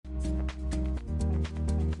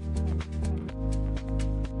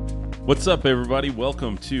What's up, everybody?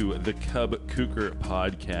 Welcome to the Cub Cougar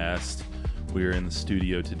Podcast. We are in the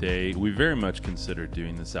studio today. We very much considered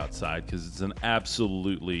doing this outside because it's an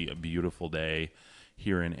absolutely beautiful day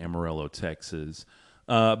here in Amarillo, Texas.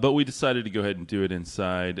 But we decided to go ahead and do it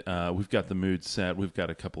inside. We've got the mood set. We've got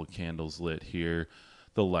a couple of candles lit here.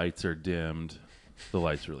 The lights are dimmed. The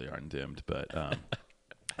lights really aren't dimmed, but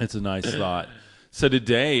it's a nice thought. So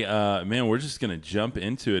today, man, we're just going to jump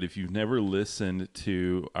into it. If you've never listened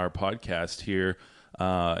to our podcast here,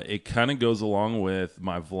 it kind of goes along with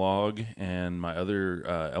my vlog and my other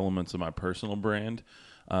elements of my personal brand,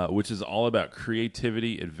 which is all about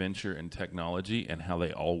creativity, adventure, and technology and how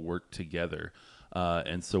they all work together.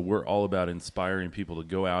 And so we're all about inspiring people to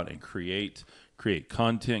go out and create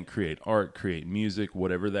content, create art, create music,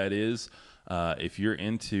 whatever that is. If you're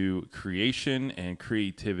into creation and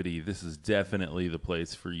creativity, this is definitely the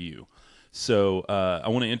place for you. So I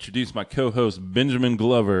want to introduce my co-host, Benjamin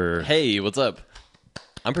Glover. Hey, what's up?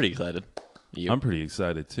 I'm pretty excited. You? I'm pretty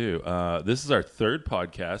excited, too. This is our third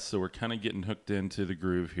podcast, so we're kind of getting hooked into the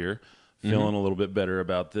groove here. Feeling a little bit better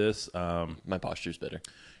about this. My posture's better.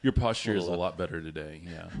 Your posture is a lot better today,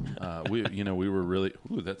 yeah. We were really...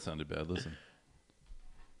 Ooh, that sounded bad. Listen.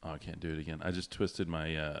 Oh, I can't do it again. I just twisted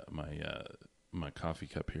my my coffee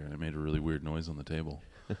cup here, and I made a really weird noise on the table.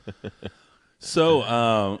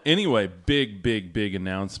 So, anyway, big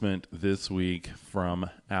announcement this week from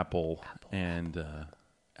Apple. And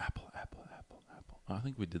Apple. I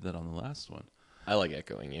think we did that on the last one. I like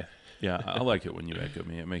echoing you. Yeah, I like it when you echo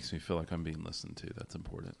me. It makes me feel like I'm being listened to. That's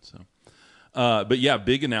important. So, but yeah,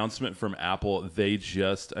 big announcement from Apple. They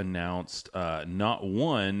just announced not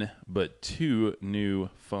one, but two new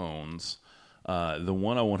phones. The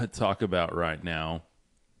one I want to talk about right now,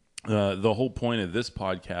 the whole point of this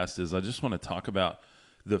podcast is I just want to talk about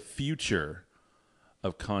the future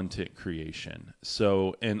of content creation.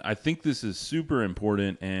 So, and I think this is super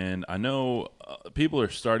important, and I know people are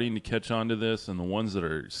starting to catch on to this, and the ones that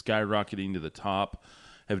are skyrocketing to the top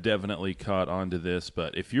have definitely caught on to this.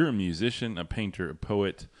 But if you're a musician, a painter, a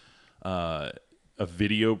poet, a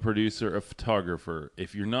video producer, a photographer,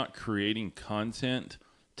 if you're not creating content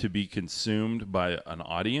to be consumed by an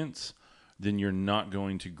audience, then you're not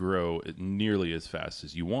going to grow nearly as fast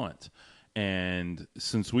as you want. And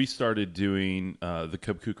since we started doing the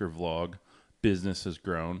Cub Cougar vlog, business has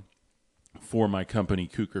grown. For my company,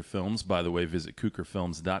 Cougar Films, by the way, visit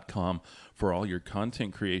cougarfilms.com for all your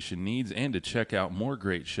content creation needs and to check out more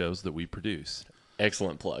great shows that we produce.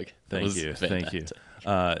 Excellent plug. Thank you.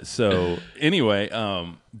 So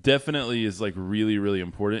anyway, definitely is like really, really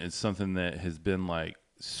important. It's something that has been like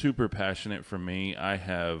super passionate for me. I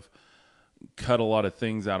have cut a lot of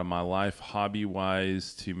things out of my life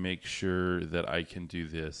hobby-wise to make sure that I can do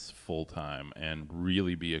this full-time and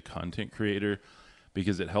really be a content creator,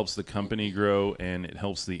 because it helps the company grow and it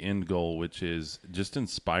helps the end goal, which is just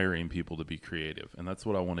inspiring people to be creative. And that's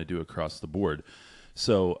what I want to do across the board.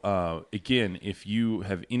 So again, if you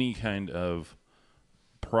have any kind of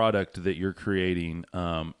product that you're creating,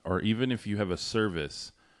 or even if you have a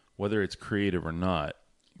service, whether it's creative or not,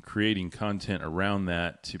 creating content around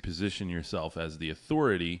that to position yourself as the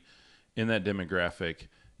authority in that demographic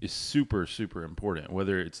is super, super important.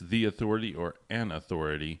 Whether it's the authority or an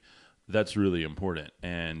authority, that's really important.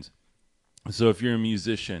 And so if you're a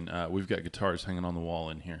musician, we've got guitars hanging on the wall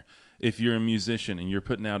in here. If you're a musician and you're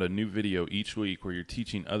putting out a new video each week where you're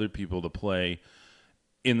teaching other people to play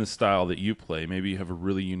in the style that you play, maybe you have a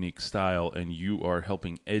really unique style and you are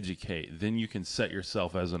helping educate, then you can set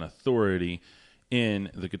yourself as an authority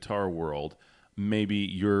in the guitar world. Maybe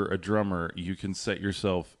you're a drummer, you can set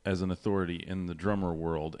yourself as an authority in the drummer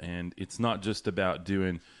world. And it's not just about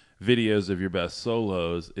doing videos of your best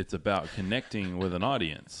solos, it's about connecting with an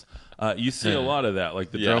audience. You see a lot of that,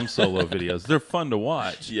 like the drum solo videos. They're fun to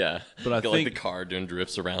watch. Yeah. But I think like the car doing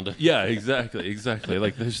drifts around it. Yeah, exactly.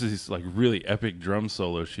 Like there's these like really epic drum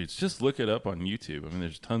solo shoots. Just look it up on YouTube. I mean,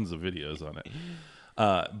 there's tons of videos on it.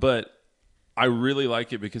 But I really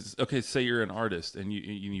like it because, okay, say you're an artist and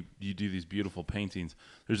you do these beautiful paintings.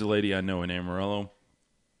 There's a lady I know in Amarillo.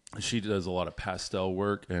 She does a lot of pastel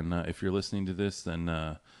work, and if you're listening to this, then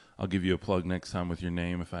I'll give you a plug next time with your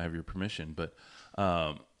name if I have your permission. But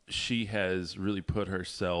she has really put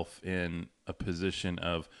herself in a position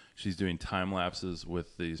of she's doing time lapses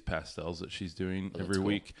with these pastels that she's doing every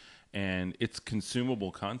week. And it's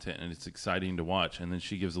consumable content, and it's exciting to watch. And then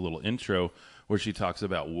she gives a little intro where she talks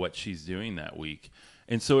about what she's doing that week.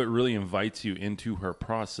 And so it really invites you into her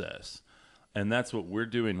process. And that's what we're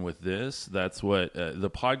doing with this. That's what the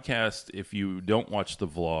podcast, if you don't watch the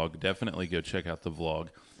vlog, definitely go check out the vlog.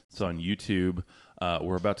 It's on YouTube.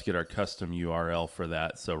 We're about to get our custom URL for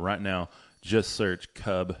that. So right now, just search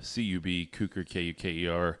Cub, C-U-B, Kuker,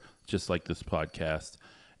 K-U-K-E-R, just like this podcast,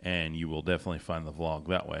 and you will definitely find the vlog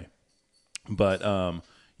that way. But,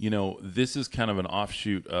 this is kind of an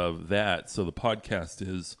offshoot of that. So the podcast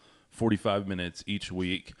is 45 minutes each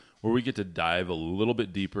week where we get to dive a little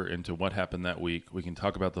bit deeper into what happened that week. We can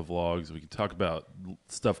talk about the vlogs. We can talk about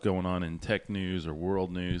stuff going on in tech news or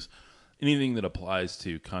world news, anything that applies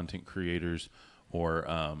to content creators or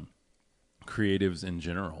creatives in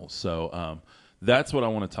general. So that's what I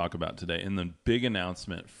want to talk about today. And the big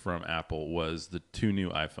announcement from Apple was the 2 new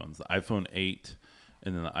iPhones, the iPhone 8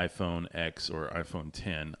 and then the iPhone X or iPhone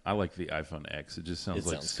 10. I like the iPhone X. It just sounds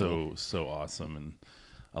so awesome, and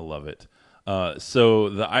I love it. So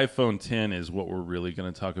the iPhone 10 is what we're really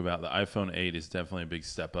going to talk about. The iPhone 8 is definitely a big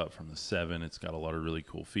step up from the 7. It's got a lot of really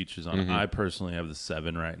cool features on it. I personally have the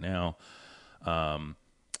 7 right now. The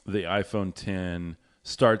iPhone 10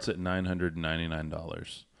 starts at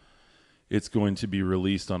 $999. It's going to be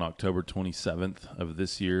released on October 27th of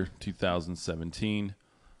this year, 2017.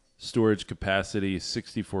 Storage capacity is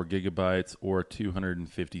 64 gigabytes or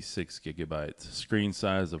 256 gigabytes. Screen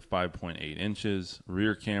size of 5.8 inches.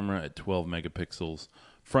 Rear camera at 12 megapixels.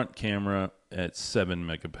 Front camera at 7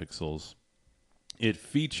 megapixels. It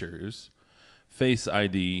features Face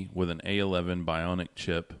ID with an A11 Bionic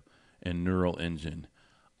chip and neural engine.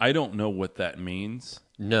 I don't know what that means.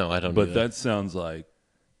 No, I don't. But that sounds like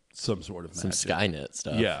some sort of some magic. Skynet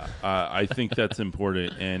stuff. Yeah, I think that's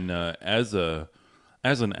important. And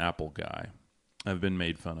as an Apple guy, I've been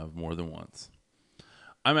made fun of more than once.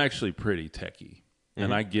 I'm actually pretty techie,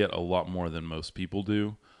 and I get a lot more than most people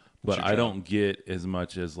do, but I don't get as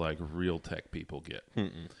much as like real tech people get.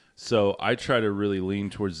 So I try to really lean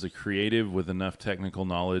towards the creative with enough technical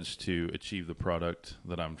knowledge to achieve the product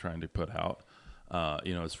that I'm trying to put out.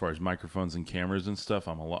 As far as microphones and cameras and stuff,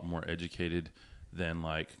 I'm a lot more educated than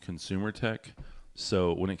like consumer tech.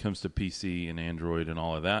 So when it comes to PC and Android and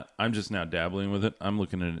all of that, I'm just now dabbling with it. I'm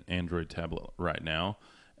looking at an Android tablet right now,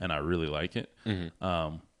 and I really like it.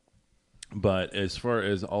 But as far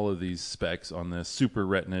as all of these specs on this Super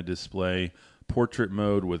Retina display, portrait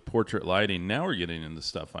mode with portrait lighting, now we're getting into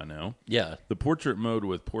stuff I know. Yeah. The portrait mode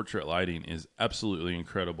with portrait lighting is absolutely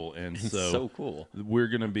incredible. And It's so cool. We're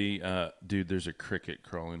going to be, dude, there's a cricket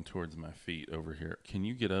crawling towards my feet over here. Can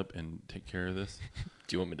you get up and take care of this?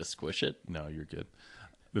 Do you want me to squish it? No, you're good.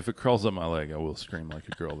 If it crawls up my leg, I will scream like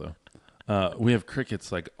a girl, though. We have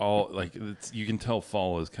crickets you can tell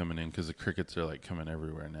fall is coming in because the crickets are like coming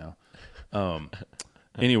everywhere now.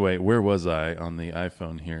 Anyway, where was I on the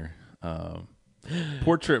iPhone here?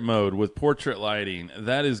 Portrait mode with portrait lighting.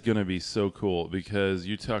 That is going to be so cool because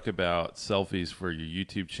you talk about selfies for your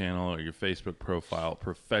YouTube channel or your Facebook profile,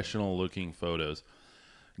 professional looking photos.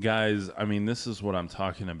 Guys, I mean, this is what I'm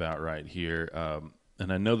talking about right here.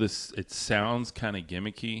 And I know it sounds kind of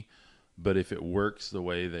gimmicky, but if it works the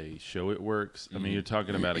way they show it works, I mean, you're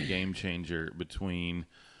talking about a game changer between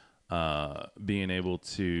being able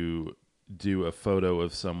to do a photo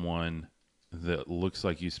of someone that looks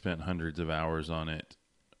like you spent hundreds of hours on it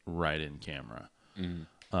right in camera.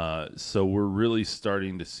 So we're really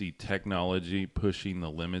starting to see technology pushing the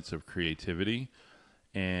limits of creativity.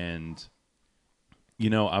 And,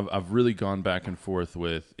 I've really gone back and forth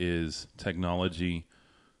with, is technology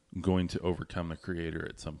going to overcome the creator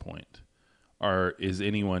at some point? Or is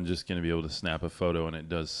anyone just going to be able to snap a photo and it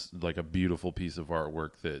does like a beautiful piece of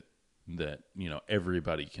artwork that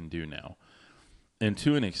everybody can do now? And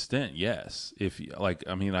to an extent, yes.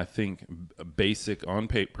 I think basic on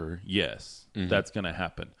paper, yes, that's going to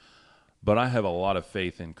happen. But I have a lot of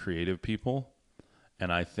faith in creative people,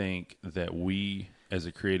 and I think that we, as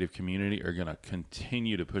a creative community, are going to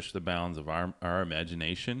continue to push the bounds of our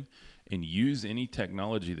imagination and use any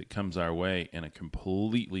technology that comes our way in a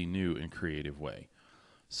completely new and creative way.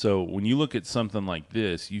 So when you look at something like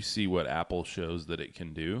this, you see what Apple shows that it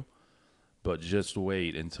can do. But just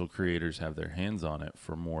wait until creators have their hands on it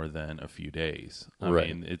for more than a few days. I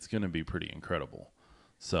mean, it's going to be pretty incredible.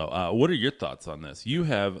 So what are your thoughts on this?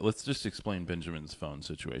 Let's just explain Benjamin's phone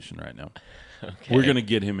situation right now. Okay. We're going to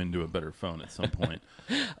get him into a better phone at some point.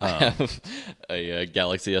 I have a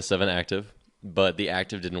Galaxy S7 Active, but the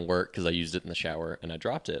Active didn't work because I used it in the shower and I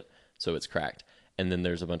dropped it, so it's cracked. And then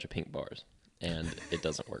there's a bunch of pink bars, and it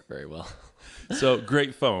doesn't work very well. So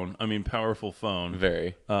great phone. I mean, powerful phone.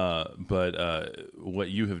 Very. But what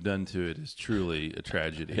you have done to it is truly a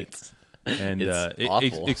tragedy. It's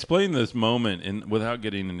awful. Explain this moment, without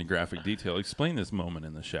getting into graphic detail, explain this moment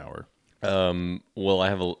in the shower. Well, I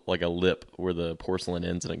have a lip where the porcelain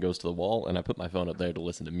ends and it goes to the wall, and I put my phone up there to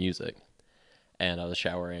listen to music. and I was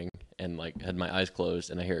showering and like had my eyes closed,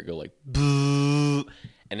 and I hear it go like, "Boo,"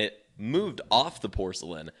 and it moved off the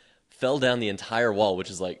porcelain, fell down the entire wall, which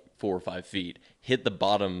is like 4 or 5 feet, hit the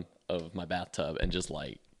bottom of my bathtub, and just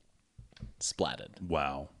like splatted.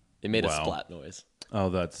 Wow. It made a splat noise. Oh,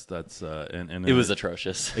 that's and It was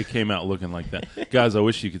atrocious. It came out looking like that. Guys, I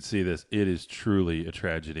wish you could see this. It is truly a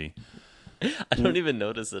tragedy. I don't even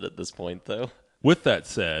notice it at this point, though. With that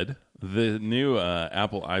said, the new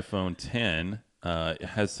Apple iPhone 10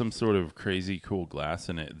 has some sort of crazy cool glass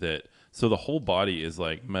in it so the whole body is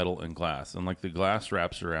like metal and glass, and like the glass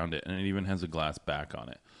wraps around it, and it even has a glass back on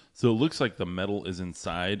it. So it looks like the metal is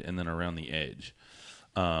inside and then around the edge.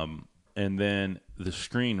 And then the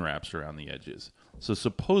screen wraps around the edges. So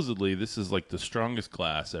supposedly this is like the strongest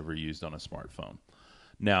glass ever used on a smartphone.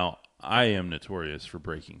 Now, I am notorious for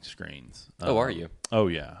breaking screens. Oh, are you? Oh,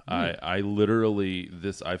 yeah. I literally,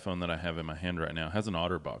 this iPhone that I have in my hand right now has an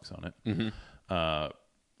OtterBox on it.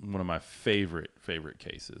 One of my favorite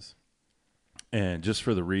cases. And just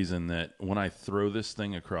for the reason that when I throw this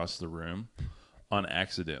thing across the room on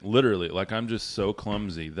accident, literally, like I'm just so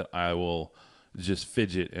clumsy that I will just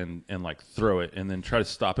fidget and like throw it and then try to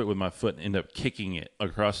stop it with my foot and end up kicking it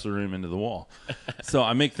across the room into the wall. So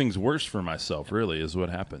I make things worse for myself, really, is what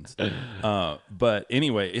happens. But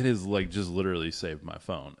anyway, it has like just literally saved my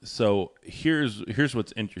phone. So here's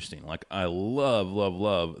what's interesting. Like I love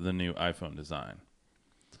the new iPhone design.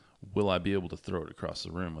 Will I be able to throw it across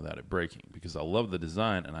the room without it breaking? Because I love the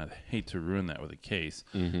design, and I'd hate to ruin that with a case,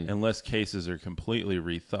 unless cases are completely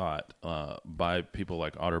rethought by people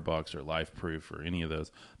like OtterBox or LifeProof or any of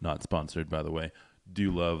those. Not sponsored, by the way.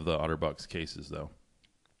 Do love the OtterBox cases, though.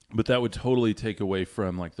 But that would totally take away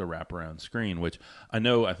from like the wraparound screen, which I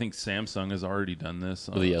think Samsung has already done this.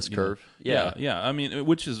 With the S-curve? Yeah. I mean,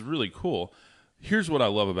 which is really cool. Here's what I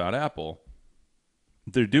love about Apple.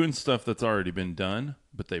 They're doing stuff that's already been done,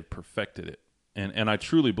 but they've perfected it. And I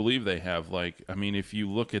truly believe they have. Like, I mean, if you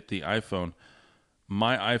look at the iPhone,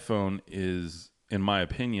 my iPhone is, in my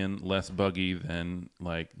opinion, less buggy than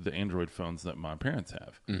like the Android phones that my parents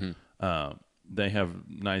have. They have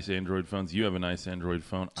nice Android phones. You have a nice Android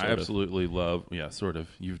phone. I absolutely love, sort of.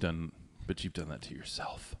 But you've done that to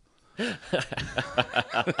yourself.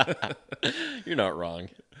 You're not wrong.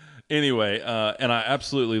 Anyway, and I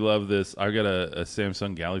absolutely love this. I got a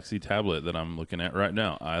Samsung Galaxy tablet that I'm looking at right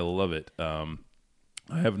now. I love it. I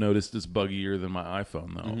have noticed it's buggier than my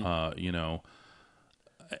iPhone, though.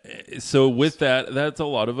 So with that, that's a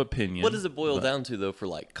lot of opinion. What does it boil down to, though, for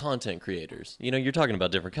like content creators? You're talking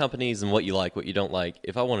about different companies and what you like, what you don't like.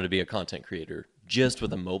 If I wanted to be a content creator just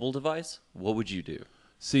with a mobile device, what would you do?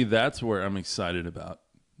 See, that's where I'm excited about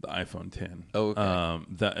the iPhone 10. Oh,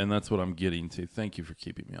 okay. And that's what I'm getting to. Thank you for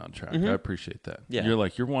keeping me on track. I appreciate that. Yeah.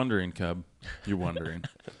 You're wondering, Cub. You're wondering.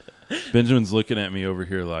 Benjamin's looking at me over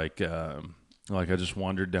here like I just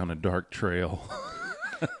wandered down a dark trail.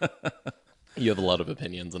 You have a lot of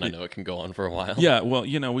opinions, and I know it can go on for a while. Yeah, well,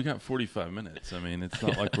 we got 45 minutes. I mean, it's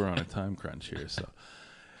not like we're on a time crunch here. So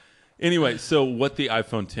anyway, so what the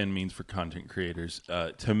iPhone 10 means for content creators,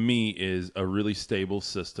 to me, is a really stable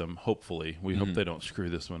system. Hopefully, we hope they don't screw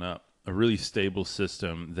this one up. A really stable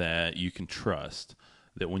system that you can trust,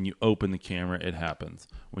 that when you open the camera, it happens.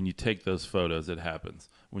 When you take those photos, it happens.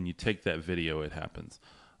 When you take that video, it happens.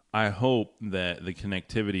 I hope that the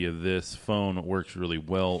connectivity of this phone works really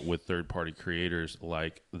well with third-party creators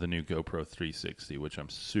like the new GoPro 360, which I'm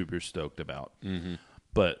super stoked about.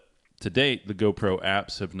 But to date, the GoPro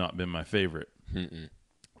apps have not been my favorite.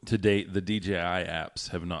 To date, the DJI apps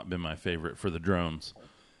have not been my favorite for the drones.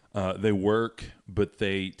 They work, but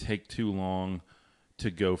they take too long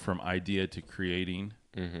to go from idea to creating,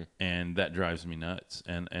 and that drives me nuts.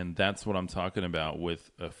 And that's what I'm talking about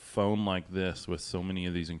with a phone like this, with so many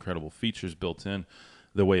of these incredible features built in.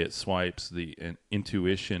 The way it swipes, the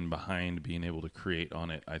intuition behind being able to create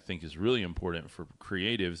on it, I think is really important for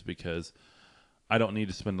creatives, because I don't need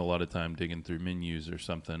to spend a lot of time digging through menus or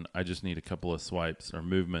something. I just need a couple of swipes or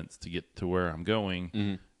movements to get to where I'm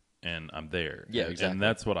going, and I'm there. Yeah, exactly. And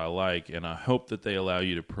that's what I like, and I hope that they allow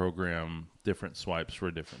you to program different swipes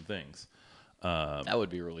for different things. That would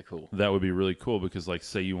be really cool. That would be really cool, because like,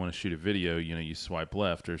 say you want to shoot a video, you swipe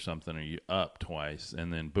left or something, or you up twice,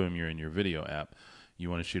 and then boom, you're in your video app. You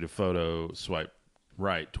want to shoot a photo, swipe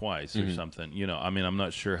right twice or something. I mean, I'm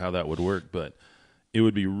not sure how that would work, but it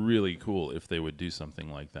would be really cool if they would do something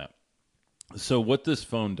like that. So what this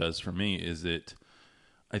phone does for me is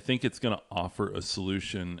I think it's going to offer a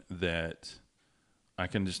solution that I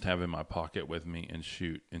can just have in my pocket with me and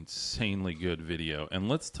shoot insanely good video. And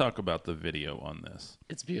let's talk about the video on this.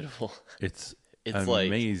 It's beautiful. It's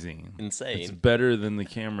amazing. like insane. It's better than the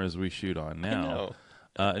cameras we shoot on now.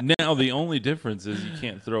 Now the only difference is you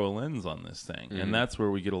can't throw a lens on this thing, and that's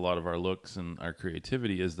where we get a lot of our looks and our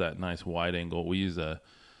creativity. Is that nice wide angle? We use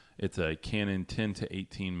it's a Canon 10 to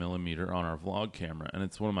 18 millimeter on our vlog camera, and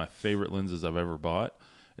it's one of my favorite lenses I've ever bought.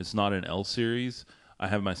 It's not an L series. I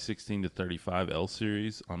have my 16 to 35 L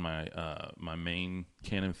series on my my main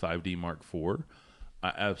Canon 5D Mark IV.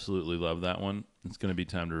 I absolutely love that one. It's going to be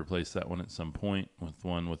time to replace that one at some point with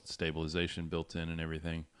one with stabilization built in and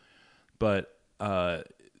everything. But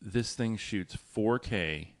this thing shoots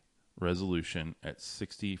 4K resolution at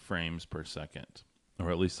 60 frames per second, or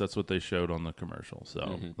at least that's what they showed on the commercial.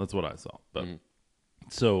 So that's what I saw. But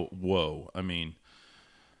so, whoa. I mean,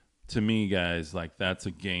 to me, guys, like that's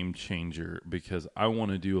a game changer because I want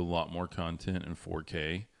to do a lot more content in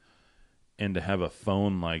 4K. And to have a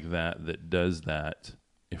phone like that that does that,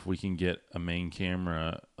 if we can get a main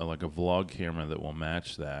camera, like a vlog camera that will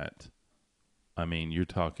match that, I mean, you're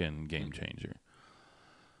talking game changer.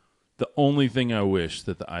 The only thing I wish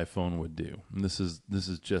that the iPhone would do, and this is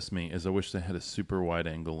just me, is I wish they had a super wide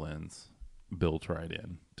angle lens built right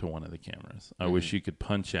in to one of the cameras. I wish you could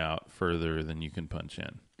punch out further than you can punch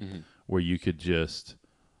in, where you could just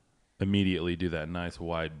immediately do that nice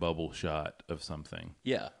wide bubble shot of something.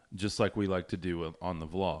 Yeah. Just like we like to do on the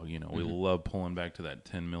vlog. You know, we love pulling back to that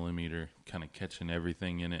 10 millimeter, kind of catching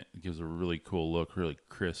everything in it. It gives a really cool look, really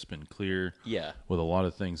crisp and clear. Yeah. With a lot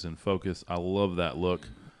of things in focus. I love that look.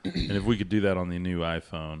 And if we could do that on the new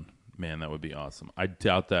iPhone, man, that would be awesome. I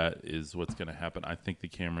doubt that is what's going to happen. I think the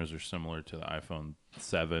cameras are similar to the iPhone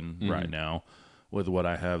 7 right now. With what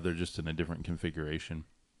I have, they're just in a different configuration.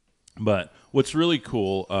 But what's really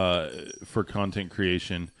cool for content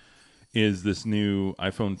creation is this new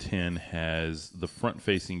iPhone 10 has the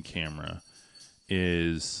front-facing camera.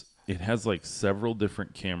 It has like several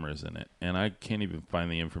different cameras in it, and I can't even find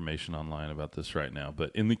the information online about this right now.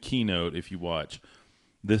 But in the keynote, if you watch,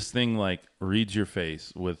 this thing like reads your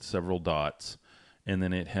face with several dots, and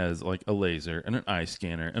then it has like a laser and an eye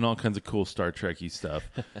scanner and all kinds of cool Star Trek-y stuff.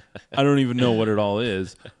 I don't even know what it all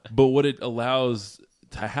is, but what it allows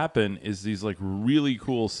to happen is these like really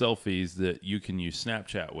cool selfies that you can use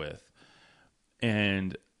Snapchat with.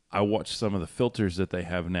 And I watched some of the filters that they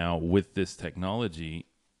have now with this technology,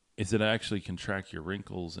 is it actually can track your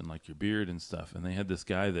wrinkles and like your beard and stuff. And they had this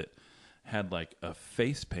guy that had like a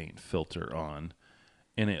face paint filter on,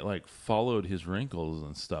 and it like followed his wrinkles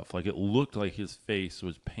and stuff. Like it looked like his face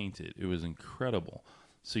was painted. It was incredible.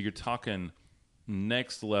 So you're talking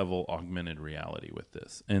next level augmented reality with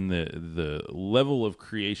this, and the level of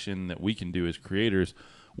creation that we can do as creators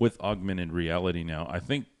with augmented reality now, I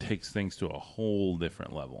think takes things to a whole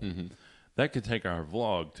different level. That could take our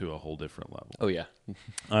vlog to a whole different level. Oh yeah.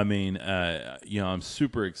 I mean, I'm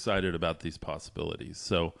super excited about these possibilities.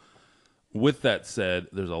 So with that said,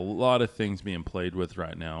 there's a lot of things being played with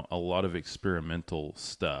right now, a lot of experimental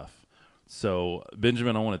stuff. So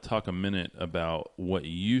Benjamin, I want to talk a minute about what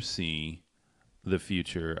you see the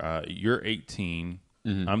future. You're 18.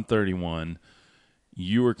 I'm 31.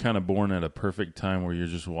 You were kind of born at a perfect time where you're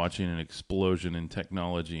just watching an explosion in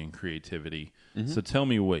technology and creativity. So tell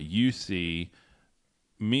me what you see.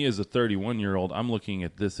 Me as a 31-year-old, I'm looking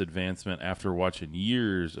at this advancement after watching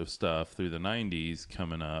years of stuff through the 90s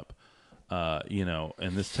coming up,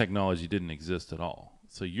 and this technology didn't exist at all.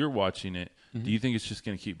 So you're watching it. Do you think it's just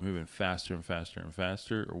going to keep moving faster and faster and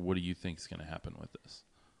faster, or what do you think is going to happen with this?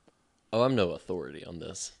 Oh, I'm no authority on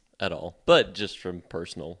this at all, but just from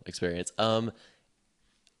personal experience.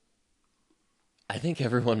 I think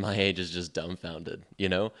everyone my age is just dumbfounded,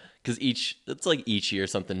 because it's like each year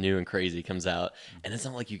something new and crazy comes out, and it's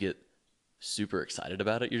not like you get super excited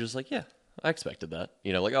about it. You're just like, yeah, I expected that.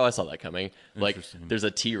 Like, oh, I saw that coming. Like, there's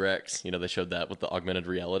a T-Rex, they showed that with the augmented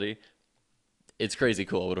reality. It's crazy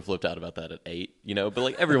cool. I would have flipped out about that at 8, but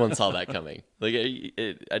like everyone saw that coming. Like,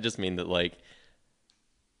 I just mean that, like,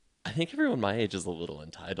 I think everyone my age is a little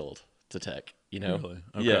entitled to tech, Really?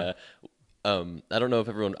 Okay. Yeah. I don't know if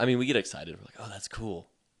everyone, we get excited. We're like, oh, that's cool.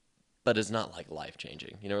 But it's not like life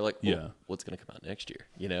changing. We're like, well, Yeah. What's going to come out next year?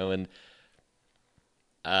 And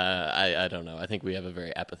I don't know. I think we have a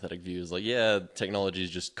very apathetic view. It's like, yeah, technology is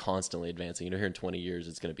just constantly advancing. Here in 20 years,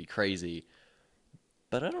 it's going to be crazy.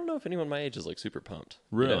 But I don't know if anyone my age is like super pumped.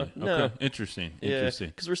 Really? No. Okay. Interesting. Interesting.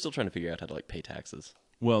 Because we're still trying to figure out how to like pay taxes.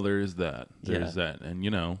 Well, there is that. There's that. And,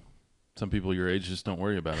 some people your age just don't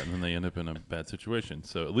worry about it, and then they end up in a bad situation.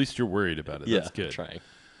 So at least you're worried about it. Yeah, That's good. I'm trying.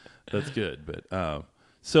 That's good. But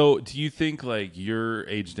so do you think like your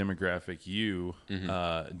age demographic,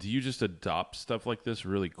 do you just adopt stuff like this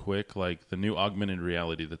really quick? Like the new augmented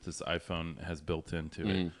reality that this iPhone has built into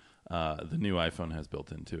it. the new iPhone has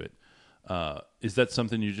built into it. Is that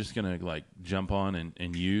something you're just gonna like jump on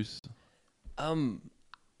and use?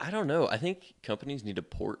 I don't know. I think companies need to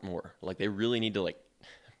port more. Like they really need to like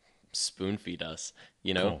spoon feed us,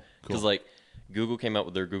 you know? Cool. Because like Google came out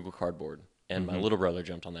with their Google Cardboard, and my little brother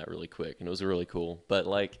jumped on that really quick, and it was really cool. But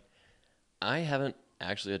like, I haven't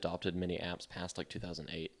actually adopted many apps past like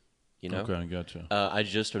 2008. You know? Okay, gotcha. I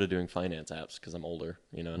just started doing finance apps because I'm older,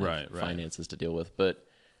 you know, and I have Right. finances to deal with. But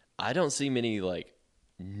I don't see many like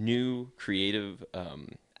new creative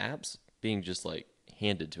apps being just like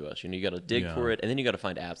handed to us. You know, you got to dig Yeah. for it, and then you got to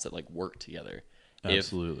find apps that like work together.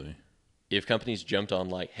 Absolutely. If companies jumped on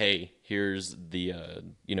like, hey, here's the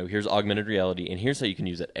here's augmented reality, and here's how you can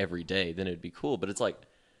use it every day, then it'd be cool. But it's like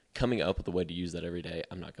coming up with a way to use that every day.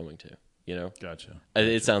 I'm not going to, you know. Gotcha.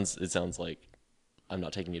 It sounds like I'm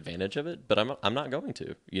not taking advantage of it, but I'm not going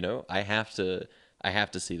to. You know, I have to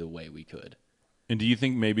see the way we could. And do you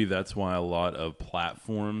think maybe that's why a lot of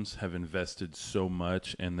platforms have invested so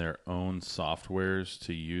much in their own softwares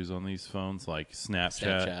to use on these phones, like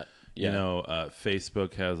Snapchat? Yeah. You know,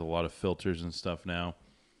 Facebook has a lot of filters and stuff now.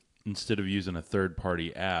 Instead of using a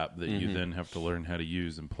third-party app that you then have to learn how to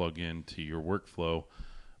use and plug into your workflow,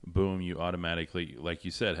 boom, you automatically, like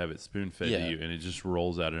you said, have it spoon-fed to you, and it just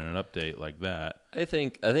rolls out in an update like that. I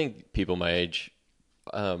think people my age,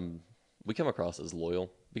 we come across as loyal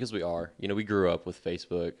because we are. You know, we grew up with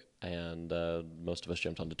Facebook, and most of us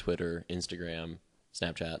jumped onto Twitter, Instagram,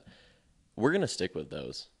 Snapchat. We're gonna stick with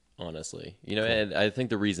those, honestly. You know, and I think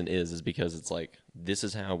the reason is because it's like this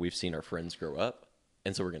is how we've seen our friends grow up,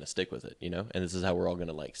 and so we're gonna stick with it. You know, and this is how we're all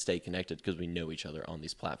gonna like stay connected because we know each other on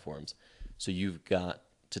these platforms. So you've got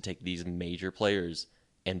to take these major players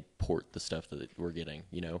and port the stuff that we're getting.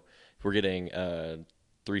 You know, if we're getting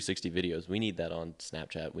 360 videos, we need that on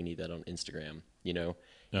Snapchat. We need that on Instagram. You know,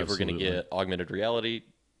 if we're going to get augmented reality,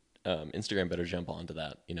 Instagram better jump onto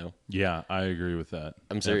that. You know. Yeah, I agree with that.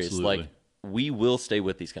 I'm serious. Absolutely. Like we will stay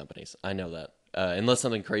with these companies. I know that. Unless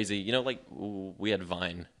something crazy, you know, like we had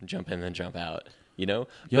Vine jump in and jump out. You know.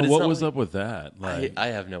 Yeah, but what was up with that? Like, I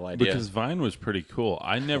have no idea. because Vine was pretty cool.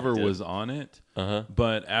 I never was on it,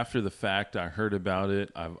 but after the fact, I heard about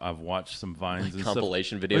it. I've watched some Vines and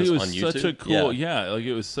compilation stuff. videos It was on YouTube. such a cool, like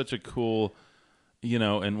it was such a cool, you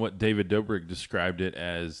know, and what David Dobrik described it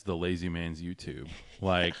as the lazy man's YouTube.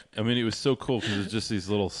 Like, I mean, it was so cool because it's just these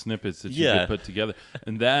little snippets that you could put together,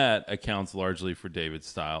 and that accounts largely for David's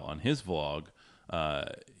style on his vlog.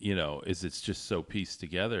 You know, it's just so pieced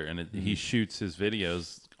together, and he shoots his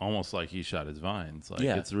videos almost like he shot his Vines. Like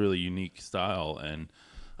it's a really unique style, and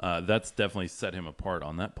that's definitely set him apart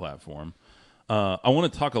on that platform. I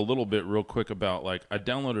want to talk a little bit real quick about, like, I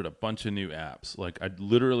downloaded a bunch of new apps. Like, I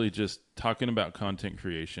literally just talking about content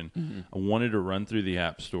creation. I wanted to run through the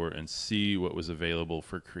App Store and see what was available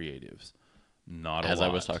for creatives. Not a lot. As I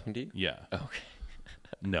was talking to you? Yeah. Okay.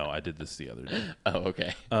 No, I did this the other day. Oh,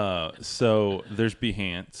 okay. So there's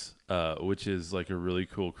Behance, which is like a really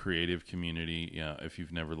cool creative community. Yeah, if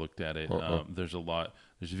you've never looked at it, there's a lot.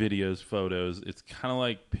 There's videos, photos. It's kind of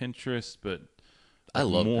like Pinterest, but I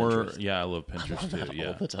love Pinterest. Yeah, I love Pinterest too. Yeah,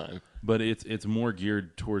 all the time. But it's more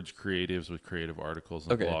geared towards creatives with creative articles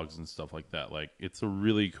and blogs and stuff like that. Like, it's a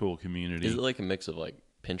really cool community. Is it like a mix of like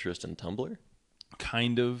Pinterest and Tumblr?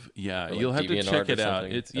 Kind of, yeah. Or like You'll have to check it out.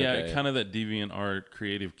 something? It's kind of that DeviantArt,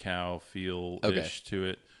 Creative Cow feel ish to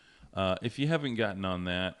it. If you haven't gotten on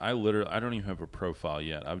that, I don't even have a profile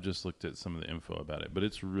yet. I've just looked at some of the info about it, but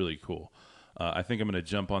it's really cool. I think I'm going to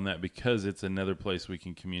jump on that because it's another place we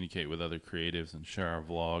can communicate with other creatives and share our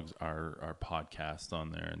vlogs, our podcast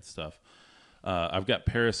on there and stuff. I've got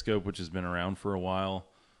Periscope, which has been around for a while.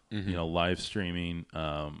 You know, live streaming.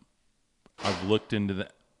 I've looked into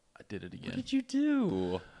that. I did it again. What did you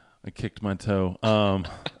do? I kicked my toe.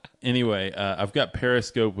 Anyway, I've got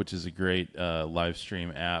Periscope, which is a great live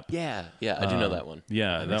stream app. Yeah, I do know that one.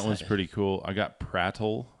 Yeah, that one's pretty cool. I got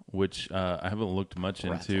Prattle, which I haven't looked much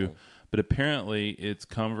into, but apparently it's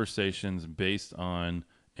conversations based on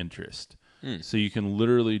interest. So you can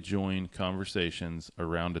literally join conversations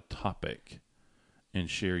around a topic and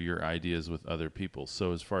share your ideas with other people.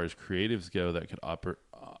 So as far as creatives go, that could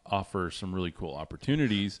offer some really cool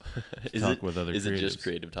opportunities to talk with other creatives. Is it just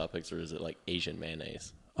creative topics, or is it like Asian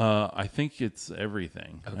mayonnaise? I think it's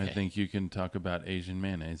everything. Okay. I think you can talk about Asian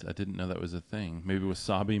mayonnaise. I didn't know that was a thing. Maybe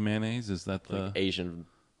wasabi mayonnaise? Is that the... Like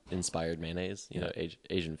Asian-inspired mayonnaise? You know,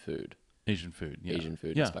 Asian food. Asian food, yeah. Asian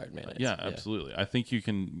food-inspired mayonnaise. Yeah, absolutely. I think you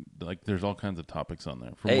can... Like, there's all kinds of topics on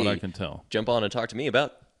there, from what I can tell. Jump on and talk to me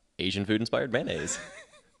about Asian food-inspired mayonnaise.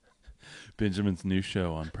 Benjamin's new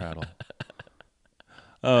show on Prattle.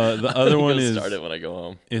 The other one is... start it when I go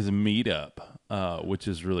home. Is Meetup. which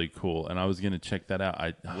is really cool. And I was going to check that out.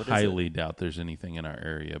 I highly doubt there's anything in our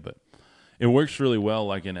area, but it works really well,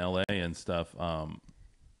 like in LA and stuff,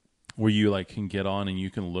 where you like can get on and you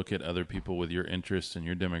can look at other people with your interests and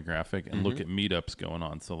your demographic and look at meetups going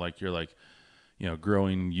on. So like you're like,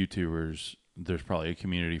 growing YouTubers, there's probably a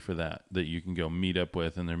community for that you can go meet up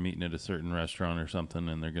with, and they're meeting at a certain restaurant or something,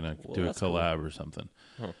 and they're going to do a collab or something.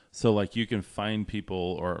 Huh. So like you can find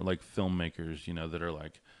people or like filmmakers, that are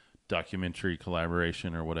like documentary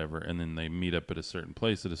collaboration or whatever, and then they meet up at a certain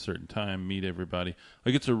place at a certain time, meet everybody.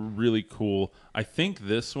 Like it's a really cool, I think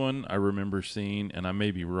this one I remember seeing, and I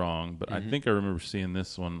may be wrong, but I think I remember seeing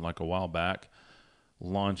this one like a while back,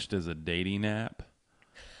 launched as a dating app,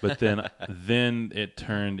 but then it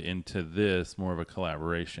turned into this more of a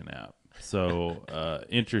collaboration app. So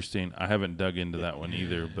interesting. I haven't dug into that one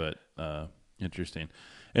either, but interesting.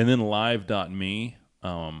 And then live.me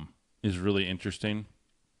is really interesting.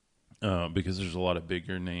 Because there's a lot of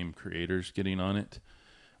bigger name creators getting on it.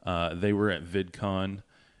 They were at VidCon,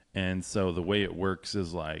 and so the way it works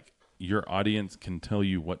is like your audience can tell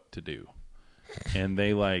you what to do, and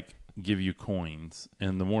they like give you coins,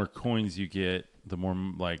 and the more coins you get, the more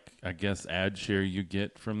like I guess ad share you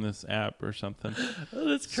get from this app or something. Oh,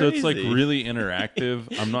 that's crazy. So it's like really interactive.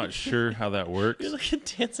 I'm not sure how that works. You're like a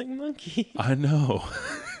dancing monkey. I know.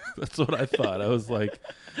 That's what I thought. I was like,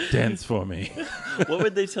 dance for me. What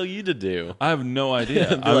would they tell you to do? I have no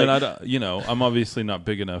idea. I mean, I don't, I'm obviously not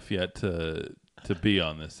big enough yet to be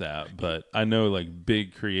on this app, but I know like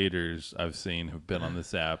big creators I've seen have been on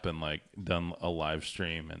this app and like done a live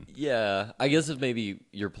stream. And yeah, I guess if maybe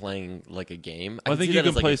you're playing like a game, I think you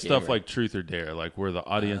can play stuff like Truth or Dare, like where the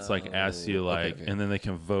audience like asks you like, and then they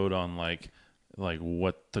can vote on like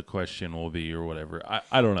what the question will be or whatever.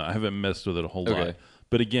 I don't know. I haven't messed with it a whole lot.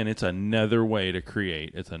 But again, it's another way to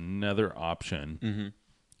create. It's another option.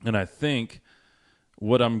 And I think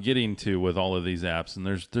what I'm getting to with all of these apps, and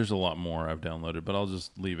there's a lot more I've downloaded, but I'll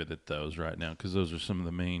just leave it at those right now because those are some of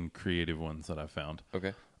the main creative ones that I found.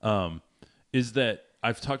 Okay. Is that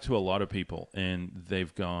I've talked to a lot of people, and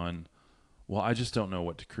they've gone, well, I just don't know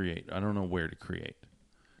what to create. I don't know where to create.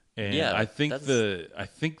 And yeah, I think the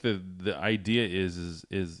idea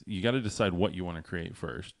is you got to decide what you want to create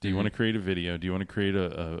first. Do you want to create a video? Do you want to create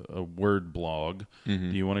a word blog? Do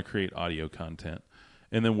you want to create audio content?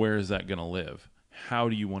 And then where is that going to live? How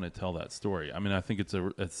do you want to tell that story? I mean, I think it's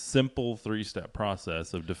a simple 3-step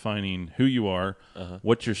process of defining who you are,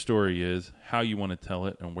 what your story is, how you want to tell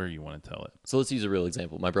it, and where you want to tell it. So let's use a real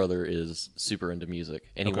example. My brother is super into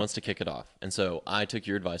music, and he wants to kick it off. And so I took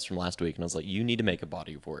your advice from last week, and I was like, you need to make a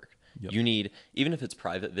body of work. Yep. You need, even if it's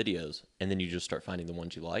private videos, and then you just start finding the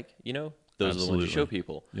ones you like, those are the ones you show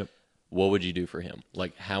people. Yep. What would you do for him?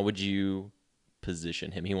 Like, how would you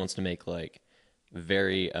position him? He wants to make like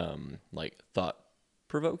very like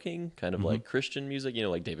thought-provoking, kind of like Christian music,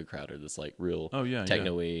 like David Crowder, this like real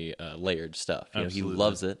techno-y layered stuff. He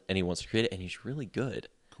loves it, and he wants to create it, and he's really good.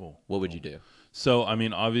 Cool. What would you do? So, I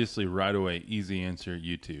mean, obviously, right away, easy answer,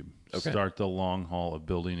 YouTube. Okay. Start the long haul of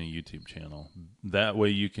building a YouTube channel. That way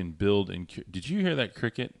you can build and... Did you hear that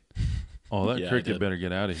cricket? Oh, that cricket better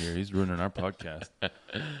get out of here. He's ruining our podcast.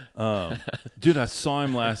 Dude, I saw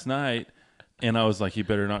him last night, and I was like, he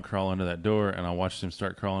better not crawl under that door. And I watched him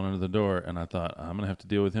start crawling under the door, and I thought, I'm going to have to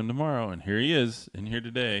deal with him tomorrow. And here he is, in here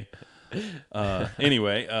today.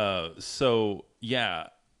 Anyway, so, yeah...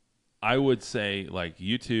 I would say like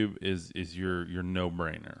YouTube is your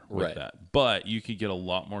no-brainer with that. But you could get a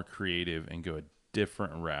lot more creative and go a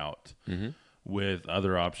different route with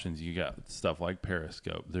other options. You got stuff like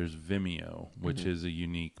Periscope. There's Vimeo, which is a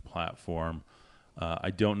unique platform. I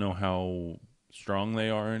don't know how strong they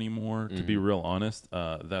are anymore, to be real honest.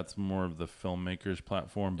 That's more of the filmmakers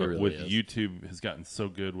platform. But really YouTube has gotten so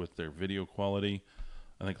good with their video quality,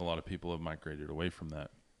 I think a lot of people have migrated away from that.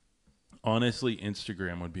 Honestly,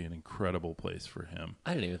 Instagram would be an incredible place for him.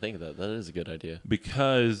 I didn't even think of that. That is a good idea.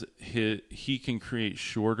 Because he can create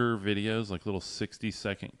shorter videos, like little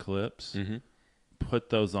 60-second clips,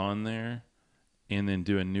 put those on there, and then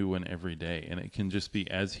do a new one every day. And it can just be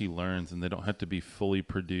as he learns, and they don't have to be fully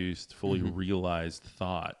produced, fully realized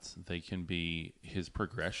thoughts. They can be his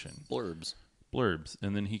progression. Blurbs.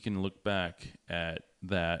 And then he can look back at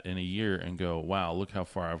that in a year and go, wow, look how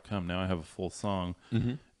far I've come. Now I have a full song.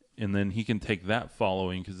 And then he can take that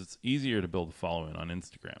following, because it's easier to build a following on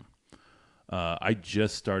Instagram. I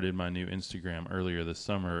just started my new Instagram earlier this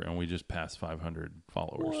summer, and we just passed 500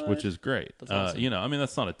 followers, which is great. That's awesome. I mean,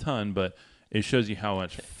 that's not a ton, but it shows you how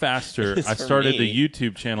much faster. I started the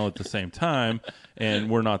YouTube channel at the same time, and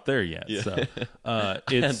we're not there yet. Yeah. So I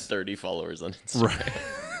had 30 followers on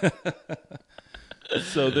Instagram. Right.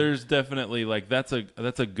 So there's definitely like that's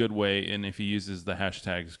a good way, and if he uses the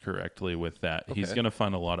hashtags correctly with that, he's Okay. going to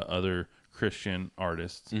find a lot of other Christian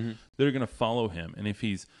artists that are going to follow him. And if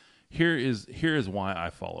he's here is why I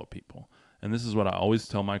follow people, and this is what I always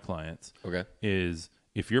tell my clients: Okay. is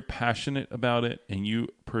if you're passionate about it and you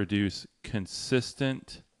produce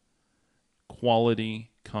consistent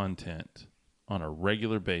quality content on a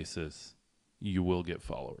regular basis, you will get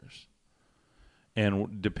followers.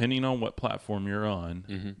 And depending on what platform you're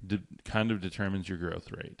on, kind of determines your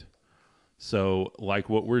growth rate. So, like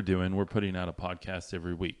what we're doing, we're putting out a podcast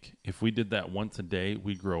every week. If we did that once a day,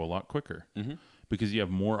 we'd grow a lot quicker because you have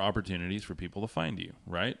more opportunities for people to find you,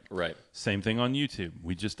 right? Right. Same thing on YouTube.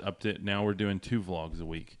 We just upped it. Now we're doing 2 vlogs a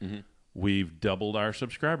week. We've doubled our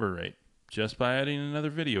subscriber rate just by adding another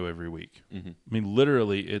video every week. I mean,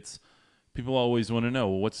 literally, it's people always want to know,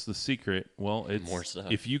 well, what's the secret? Well, it's More stuff.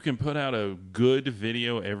 if you can put out a good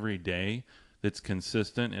video every day that's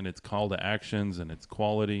consistent and it's call to actions and it's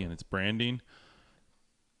quality and it's branding,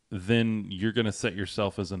 then you're going to set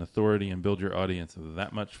yourself as an authority and build your audience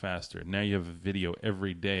that much faster. Now you have a video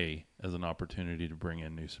every day as an opportunity to bring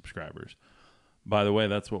in new subscribers. By the way,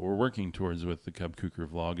 that's what we're working towards with the Cub Cooker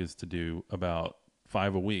vlog, is to do about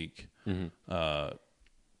 5 a week.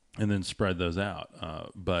 And then spread those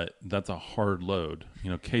out. But that's a hard load.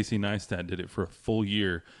 You know, Casey Neistat did it for a full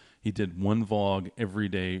year. He did 1 vlog every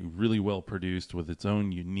day, really well produced with its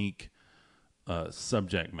own unique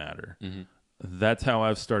subject matter. That's how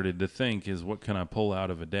I've started to think, is what can I pull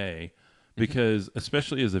out of a day? Because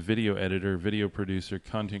especially as a video editor, video producer,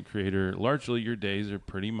 content creator, largely your days are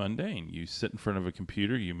pretty mundane. You sit in front of a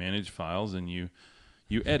computer, you manage files, and you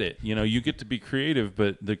edit. You know, you get to be creative,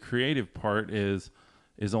 but the creative part is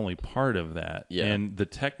only part of that. Yeah. And the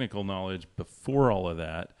technical knowledge before all of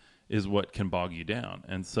that is what can bog you down.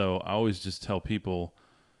 And so I always just tell people,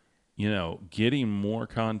 you know, getting more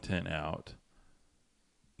content out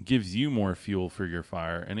gives you more fuel for your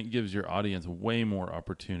fire, and it gives your audience way more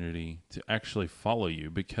opportunity to actually follow you,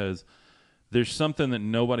 because there's something that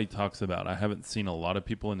nobody talks about. I haven't seen a lot of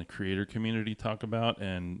people in the creator community talk about,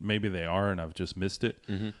 and maybe they are and I've just missed it.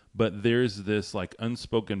 But there's this like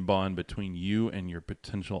unspoken bond between you and your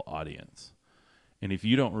potential audience. And if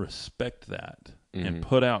you don't respect that and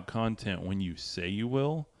put out content when you say you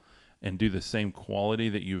will, and do the same quality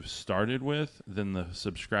that you've started with, then the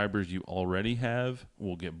subscribers you already have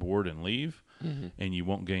will get bored and leave, and you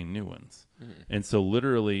won't gain new ones. And so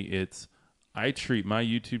literally I treat my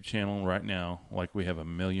YouTube channel right now like we have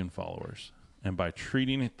 1 million followers. And by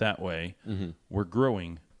treating it that way, we're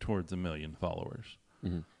growing towards 1 million followers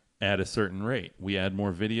at a certain rate. We add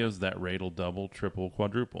more videos, that rate will double, triple,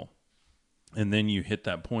 quadruple. And then you hit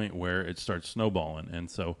that point where it starts snowballing. And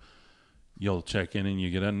so you'll check in and you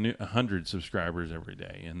get 100 subscribers every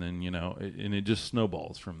day. And then, you know, it just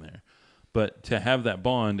snowballs from there. But to have that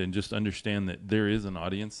bond and just understand that there is an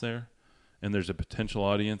audience there, and there's a potential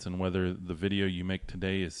audience, and whether the video you make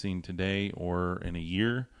today is seen today or in a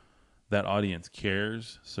year, that audience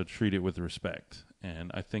cares. So treat it with respect.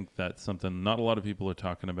 And I think that's something not a lot of people are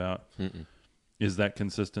talking about, is that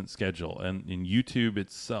consistent schedule. And in YouTube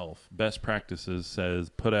itself, best practices says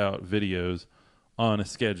put out videos on a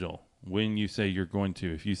schedule when you say you're going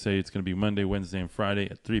to. If you say it's going to be Monday, Wednesday, and Friday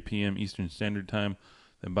at 3 p.m. Eastern Standard Time,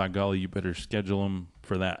 then by golly, you better schedule them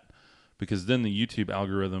for that. Because then the YouTube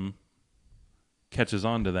algorithm catches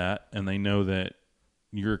on to that, and they know that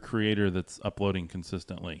you're a creator that's uploading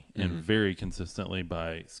consistently and very consistently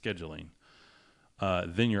by scheduling.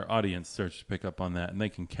 Then your audience starts to pick up on that, and they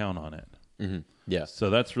can count on it. Yeah. So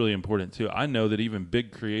that's really important too. I know that even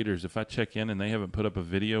big creators, if I check in and they haven't put up a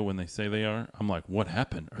video when they say they are, I'm like, what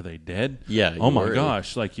happened? Are they dead? Yeah. Oh my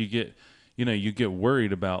gosh. Like you get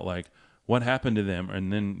worried about like what happened to them.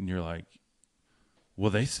 And then you're like, well,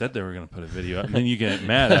 they said they were going to put a video out, and then you get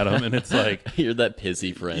mad at them, and it's like, you're that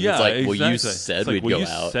pissy friend. yeah, it's like, exactly. well, you said we'd go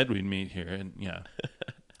out. You said we'd meet here, and yeah.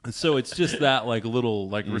 And so it's just that like little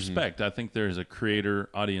like respect. I think there's a creator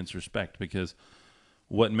audience respect, because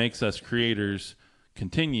what makes us creators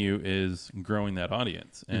continue is growing that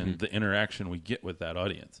audience and the interaction we get with that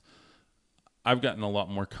audience. I've gotten a lot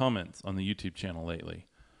more comments on the YouTube channel lately.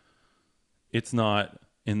 It's not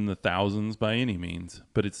in the thousands by any means,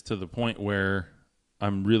 but it's to the point where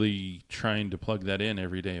I'm really trying to plug that in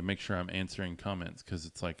every day and make sure I'm answering comments, because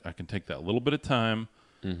it's like I can take that little bit of time,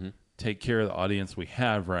 take care of the audience we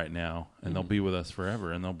have right now, and they'll be with us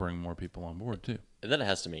forever, and they'll bring more people on board too. And then it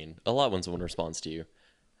has to mean a lot when someone responds to you.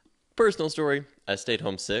 Personal story, I stayed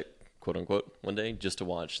home sick, quote unquote, one day just to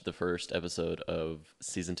watch the first episode of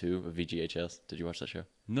season 2 of VGHS. Did you watch that show?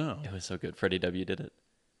 No. It was so good. Freddie W. did it.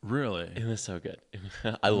 Really? It was so good.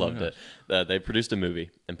 I loved it. They produced a movie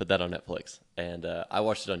and put that on Netflix, and I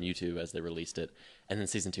watched it on YouTube as they released it. And then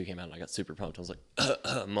season 2 came out, and I got super pumped. I was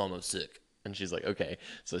like, "Mom, I'm sick," and she's like, "Okay."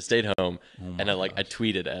 So I stayed home, and I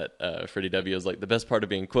tweeted at Freddie W. I was like, "The best part of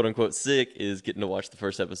being quote unquote sick is getting to watch the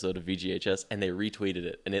first episode of VGHS," and they retweeted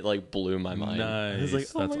it, and it like blew my mind. Nice. I was like,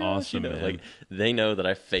 "Oh That's my gosh," awesome, man. like they know that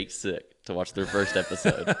I fake sick to watch their first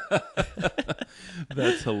episode.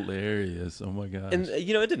 That's hilarious. Oh my gosh. And it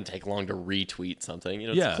didn't take long to retweet something.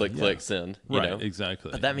 Yeah, It's click, send. You know,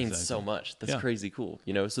 exactly. But that means so much. That's crazy cool.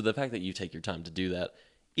 So the fact that you take your time to do that,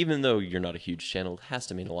 even though you're not a huge channel, it has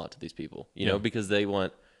to mean a lot to these people. You know, because they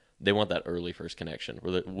want that early first connection.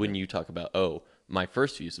 When you talk about my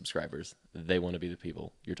first few subscribers, they want to be the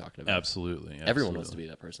people you're talking about. Absolutely. Everyone wants to be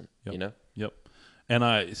that person. Yep. You know. Yep.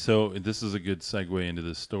 And so this is a good segue into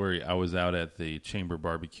this story. I was out at the Chamber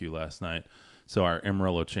Barbecue last night. So our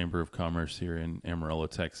Amarillo Chamber of Commerce here in Amarillo,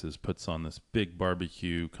 Texas, puts on this big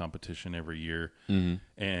barbecue competition every year. Mm-hmm.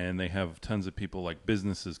 And they have tons of people, like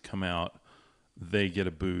businesses come out, they get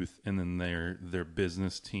a booth, and then their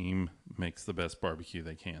business team makes the best barbecue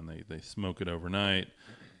they can. They smoke it overnight.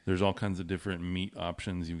 There's all kinds of different meat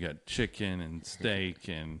options. You've got chicken and steak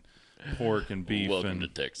and pork and beef. Welcome to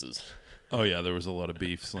Texas. Oh yeah, there was a lot of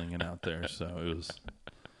beef slinging out there, so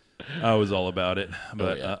I was all about it.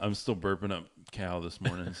 But I'm still burping up cow this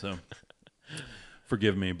morning, so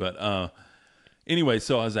forgive me. But anyway,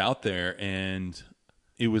 so I was out there, and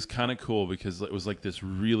it was kind of cool because it was like this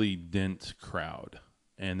really dense crowd,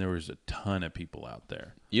 and there was a ton of people out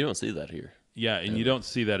there. You don't see that here. Yeah, and you don't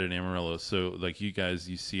see that in Amarillo. So, like you guys,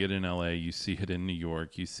 you see it in L.A., you see it in New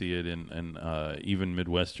York, you see it in even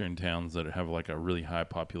Midwestern towns that have like a really high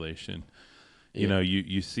population. You know,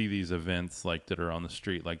 you see these events like that are on the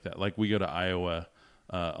street like that. Like we go to Iowa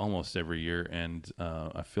almost every year, and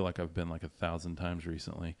I feel like I've been like 1,000 times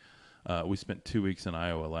recently. We spent 2 weeks in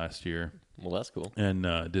Iowa last year. Well, that's cool. And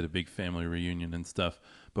did a big family reunion and stuff.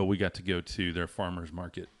 But we got to go to their farmers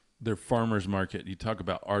market. Their farmers market. You talk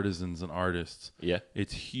about artisans and artists. Yeah,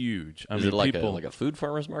 it's huge. Is it like a food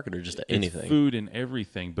farmers market or just anything? It's food and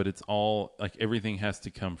everything, but it's all like everything has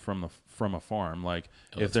to come from a farm. Like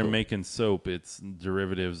if they're making soap, it's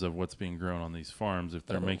derivatives of what's being grown on these farms. If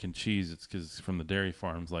they're making cheese, it's because from the dairy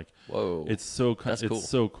farms. Like whoa, it's so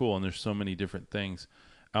cool, and there's so many different things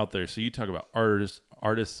out there. So you talk about artists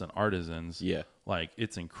and artisans. Yeah. Like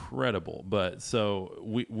it's incredible. But so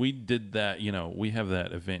we did that, we have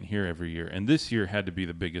that event here every year. And this year had to be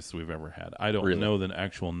the biggest we've ever had. I don't know the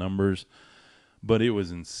actual numbers, but it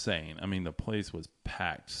was insane. I mean, the place was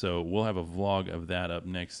packed. So we'll have a vlog of that up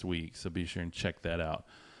next week. So be sure and check that out.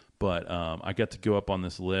 But I got to go up on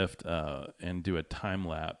this lift and do a time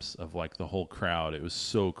lapse of like the whole crowd. It was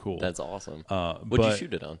so cool. That's awesome. What'd you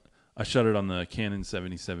shoot it on? I shot it on the Canon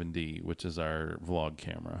 77D, which is our vlog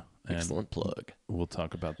camera. Excellent plug. We'll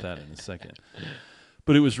talk about that in a second.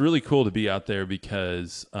 But it was really cool to be out there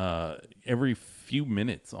because every few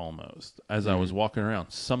minutes almost, as I was walking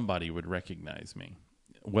around, somebody would recognize me.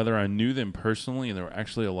 Whether I knew them personally, and there were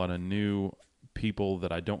actually a lot of new people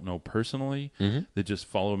that I don't know personally that just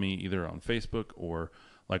follow me either on Facebook or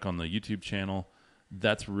like on the YouTube channel.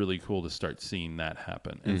 That's really cool to start seeing that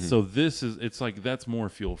happen. And so it's like that's more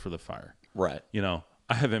fuel for the fire. Right.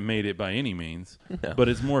 I haven't made it by any means, but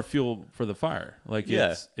it's more fuel for the fire. Like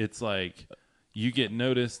it's like you get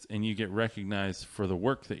noticed and you get recognized for the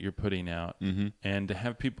work that you're putting out, and to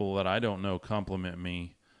have people that I don't know compliment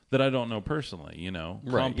me that I don't know personally,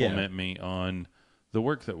 compliment me on the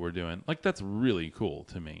work that we're doing. Like that's really cool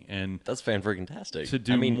to me, and that's fan-freaking-tastic. To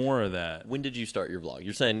do more of that. When did you start your vlog?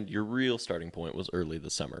 You're saying your real starting point was early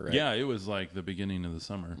this summer, right? Yeah, it was like the beginning of the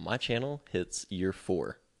summer. My channel hits year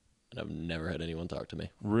 4. And I've never had anyone talk to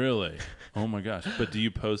me. Really? Oh my gosh! But do you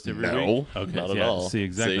post every week? No, not at all. See,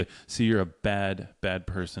 exactly. See, you're a bad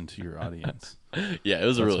person to your audience. Yeah, it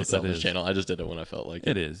was a really selfish channel. I just did it when I felt like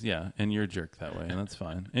it. It is, yeah. And you're a jerk that way, and that's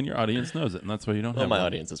fine. And your audience knows it, and that's why you don't have my one.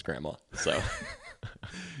 audience is grandma, so.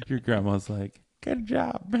 Your grandma's like, good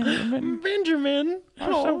job, Benjamin. Benjamin,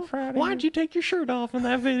 I'm so proud of you. Why'd you take your shirt off in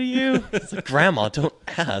that video? It's like, Grandma, don't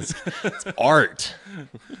ask. It's art.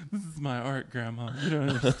 This is my art, Grandma. You don't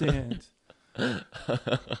understand.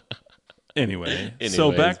 Anyway,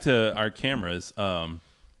 so back to our cameras.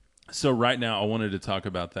 So right now I wanted to talk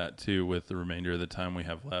about that too with the remainder of the time we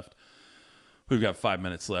have left. We've got 5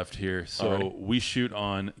 minutes left here. So we shoot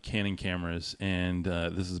on Canon cameras, and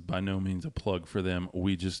this is by no means a plug for them.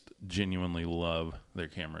 We just genuinely love their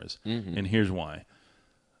cameras. And here's why.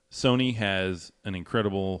 Sony has an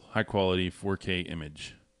incredible high-quality 4K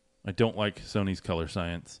image. I don't like Sony's color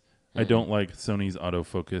science. I don't like Sony's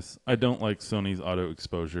autofocus. I don't like Sony's auto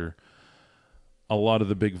exposure. A lot of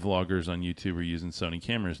the big vloggers on YouTube are using Sony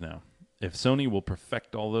cameras now. If Sony will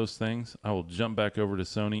perfect all those things, I will jump back over to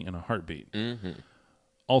Sony in a heartbeat. Mm-hmm.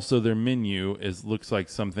 Also, their menu looks like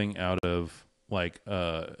something out of like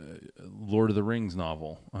Lord of the Rings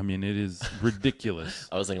novel. I mean, it is ridiculous.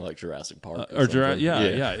 I was thinking like Jurassic Park.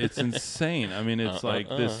 Yeah, it's insane. I mean, it's like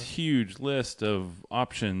this huge list of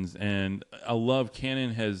options, and I love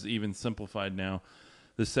Canon has even simplified now.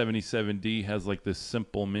 The 77D has like this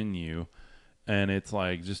simple menu, and it's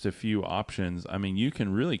like just a few options. I mean, you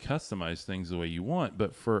can really customize things the way you want,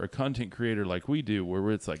 but for a content creator like we do,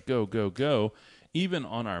 where it's like go, go, go, even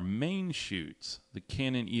on our main shoots, the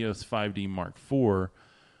Canon EOS 5D Mark IV,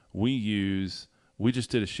 we just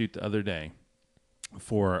did a shoot the other day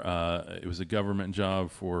for, it was a government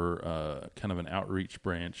job for kind of an outreach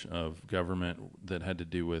branch of government that had to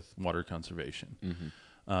do with water conservation.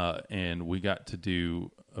 And we got to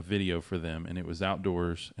do a video for them, and it was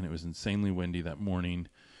outdoors, and it was insanely windy that morning,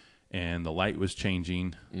 and the light was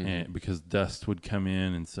changing and because dust would come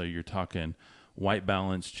in, and so you're talking white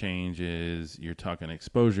balance changes, you're talking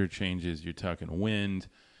exposure changes, you're talking wind.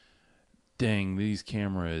 Dang, these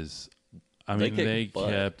cameras, I mean, they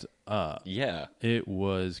kept up. Yeah. It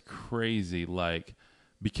was crazy, like,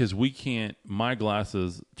 because my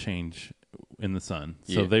glasses change in the sun.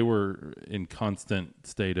 So they were in constant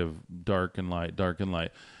state of dark and light, dark and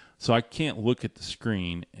light. So I can't look at the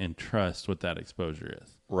screen and trust what that exposure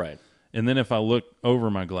is. Right. And then if I look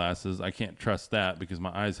over my glasses, I can't trust that because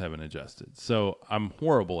my eyes haven't adjusted. So I'm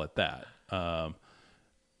horrible at that.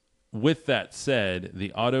 With that said,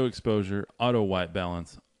 the auto exposure, auto white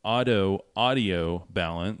balance, auto audio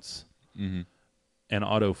balance, and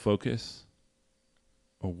auto focus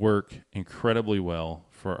work incredibly well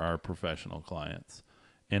for our professional clients.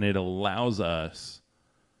 And it allows us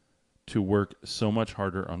to work so much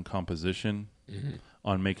harder on composition,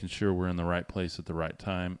 on making sure we're in the right place at the right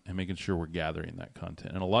time, and making sure we're gathering that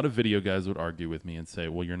content. And a lot of video guys would argue with me and say,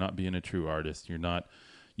 well, you're not being a true artist. You're not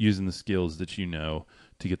using the skills that you know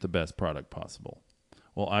to get the best product possible.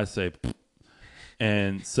 Well, I say, pfft.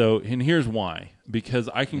 And here's why. Because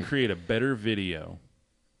I can create a better video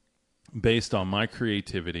based on my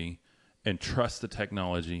creativity and trust the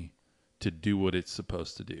technology to do what it's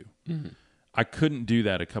supposed to do. I couldn't do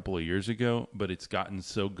that a couple of years ago, but it's gotten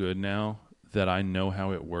so good now that I know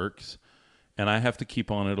how it works, and I have to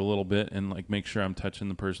keep on it a little bit and like make sure I'm touching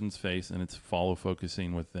the person's face and it's follow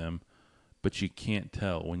focusing with them. But you can't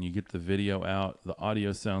tell when you get the video out. The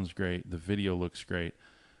audio sounds great, the video looks great,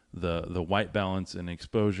 the white balance and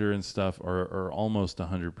exposure and stuff are almost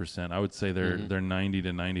 100%. I would say they're 90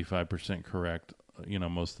 to 95% correct.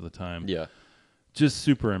 Most of the time. Yeah. Just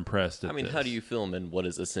super impressed at how do you film in what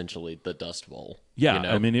is essentially the Dust Bowl? Yeah,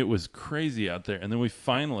 I mean, it was crazy out there. And then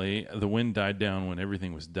the wind died down when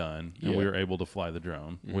everything was done, and we were able to fly the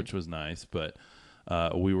drone, which was nice. But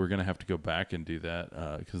we were going to have to go back and do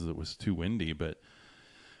that because it was too windy. But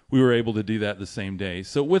we were able to do that the same day.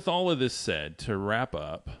 So with all of this said, to wrap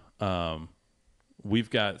up, we've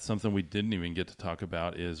got something we didn't even get to talk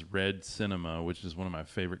about is Red Cinema, which is one of my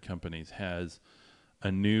favorite companies, has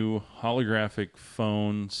a new holographic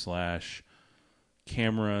phone /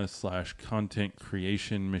 camera / content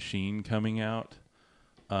creation machine coming out.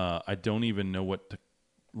 I don't even know what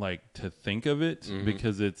to think of it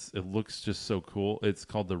because it looks just so cool. It's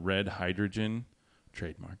called the Red Hydrogen,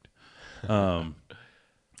 trademarked.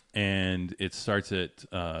 And it starts at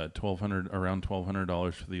around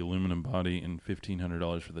 $1,200 for the aluminum body and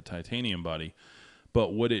 $1,500 for the titanium body.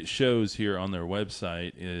 But what it shows here on their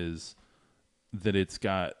website is that it's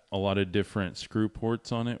got a lot of different screw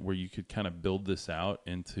ports on it where you could kind of build this out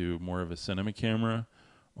into more of a cinema camera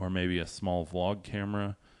or maybe a small vlog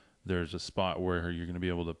camera. There's a spot where you're going to be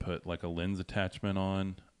able to put like a lens attachment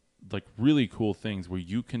on, like really cool things where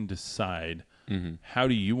you can decide how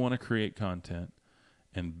do you want to create content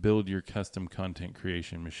and build your custom content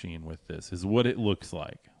creation machine with this is what it looks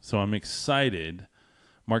like. So I'm excited.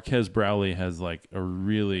 Marquez Browley has like a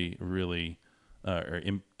really, really or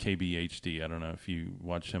MKBHD. I don't know if you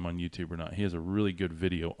watch him on YouTube or not. He has a really good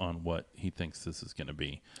video on what he thinks this is going to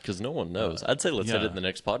be. Because no one knows. I'd say let's hit it in the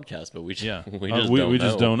next podcast, but we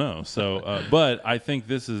just don't know. So, but I think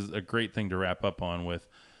this is a great thing to wrap up on with.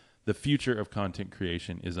 The future of content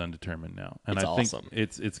creation is undetermined now. And I think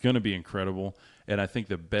it's going to be incredible. And I think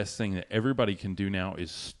the best thing that everybody can do now is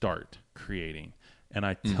start creating. And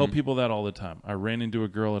I tell people that all the time. I ran into a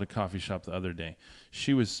girl at a coffee shop the other day.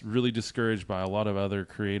 She was really discouraged by a lot of other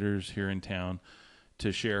creators here in town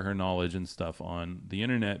to share her knowledge and stuff on the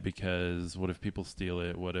internet because what if people steal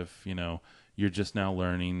it? What if, you're just now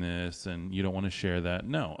learning this and you don't want to share that.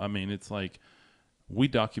 No, I mean, it's like we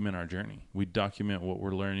document our journey. We document what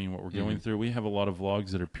we're learning, what we're going through. We have a lot of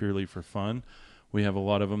vlogs that are purely for fun. We have a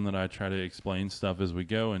lot of them that I try to explain stuff as we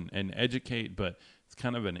go and educate, but it's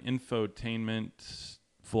kind of an infotainment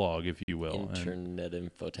vlog, if you will. Internet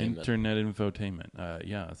infotainment. Internet infotainment.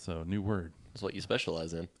 Yeah, so new word. That's what you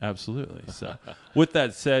specialize in. Absolutely. So with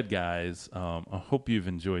that said, guys, I hope you've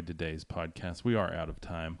enjoyed today's podcast. We are out of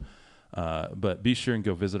time. But be sure and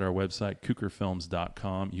go visit our website,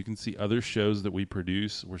 kukerfilms.com. You can see other shows that we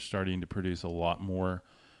produce. We're starting to produce a lot more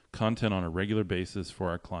content on a regular basis for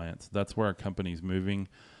our clients. That's where our company's moving.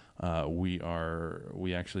 We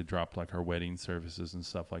actually dropped like our wedding services and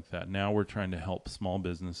stuff like that. Now we're trying to help small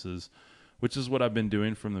businesses, which is what I've been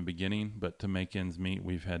doing from the beginning. But to make ends meet,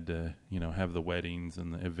 we've had to, have the weddings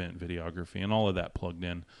and the event videography and all of that plugged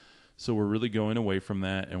in. So we're really going away from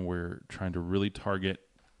that, and we're trying to really target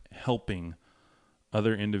helping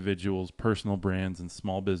other individuals, personal brands, and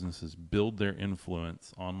small businesses build their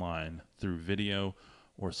influence online through video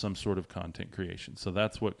or some sort of content creation. So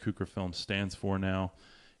that's what Kuker Films stands for now,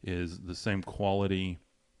 is the same quality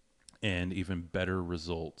and even better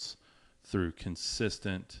results through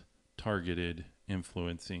consistent, targeted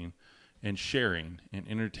influencing and sharing and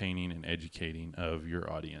entertaining and educating of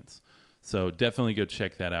your audience. So definitely go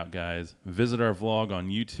check that out, guys. Visit our vlog on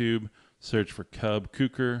YouTube. Search for Cub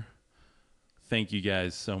Kuker. Thank you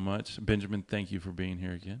guys so much. Benjamin, thank you for being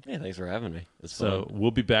here again. Yeah, thanks for having me. It's fun.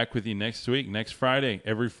 We'll be back with you next week, next Friday.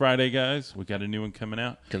 Every Friday, guys, we got a new one coming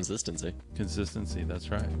out. Consistency, that's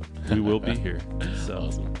right. We will be here. So,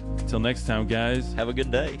 awesome. Until next time, guys. Have a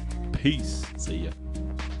good day. Peace. See ya.